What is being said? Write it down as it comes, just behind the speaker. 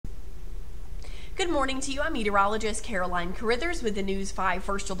Good morning to you. I'm meteorologist Caroline Carithers with the News 5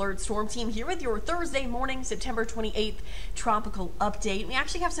 First Alert Storm Team here with your Thursday morning, September 28th tropical update. We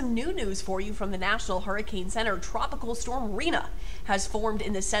actually have some new news for you from the National Hurricane Center. Tropical Storm Rina has formed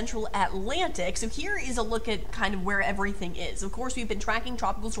in the central Atlantic. So here is a look at kind of where everything is. Of course, we've been tracking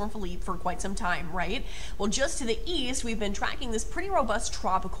Tropical Storm Philippe for quite some time, right? Well, just to the east, we've been tracking this pretty robust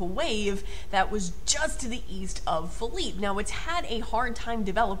tropical wave that was just to the east of Philippe. Now, it's had a hard time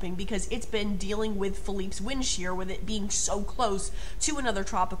developing because it's been dealing with Philippe's wind shear, with it being so close to another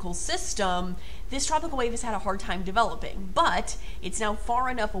tropical system. This tropical wave has had a hard time developing, but it's now far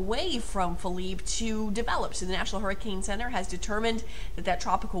enough away from Philippe to develop. So the National Hurricane Center has determined that that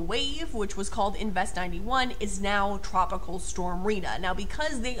tropical wave, which was called Invest 91, is now Tropical Storm Rina. Now,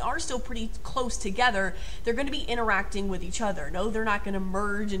 because they are still pretty close together, they're going to be interacting with each other. No, they're not going to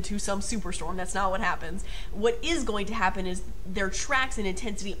merge into some superstorm. That's not what happens. What is going to happen is their tracks and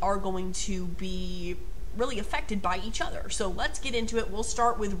intensity are going to be really affected by each other. So let's get into it. We'll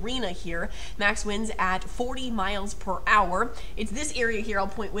start with Rina here. Max winds at 40 miles per hour. It's this area here. I'll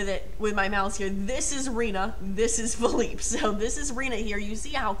point with it with my mouse here. This is Rina. This is Philippe. So this is Rina here. You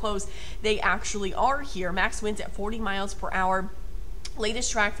see how close they actually are here. Max winds at 40 miles per hour.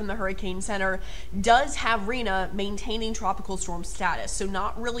 Latest track from the Hurricane Center does have Rina maintaining tropical storm status, so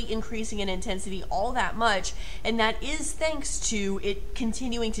not really increasing in intensity all that much, and that is thanks to it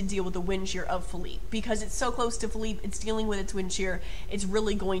continuing to deal with the wind shear of Philippe. Because it's so close to Philippe, it's dealing with its wind shear, it's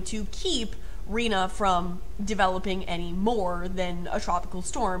really going to keep Rina from developing any more than a tropical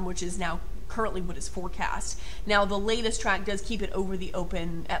storm, which is now currently what is forecast. Now, the latest track does keep it over the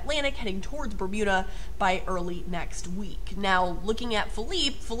open Atlantic, heading towards Bermuda by early next week. Now, looking at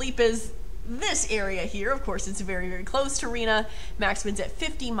Philippe, Philippe is this area here. Of course, it's very, very close to Rina. Max winds at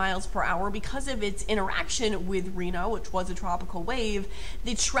 50 miles per hour. Because of its interaction with Rina, which was a tropical wave,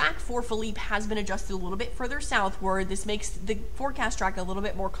 the track for Philippe has been adjusted a little bit further southward. This makes the forecast track a little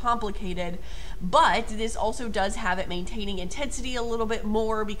bit more complicated, but this also does have it maintaining intensity a little bit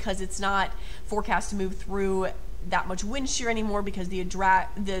more because it's not forecast to move through that much wind shear anymore because the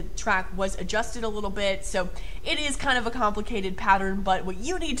track was adjusted a little bit. So it is kind of a complicated pattern, but what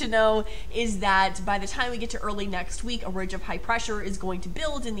you need to know is that by the time we get to early next week, a ridge of high pressure is going to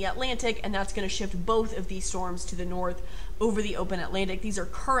build in the Atlantic, and that's going to shift both of these storms to the north over the open Atlantic. These are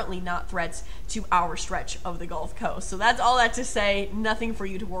currently not threats to our stretch of the Gulf Coast. So that's all that to say, nothing for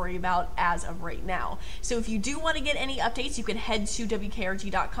you to worry about as of right now. So if you do want to get any updates, you can head to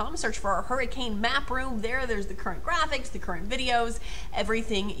WKRG.com, search for our hurricane map room. There's the current graphics, the current videos,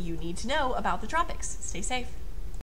 everything you need to know about the tropics. Stay safe.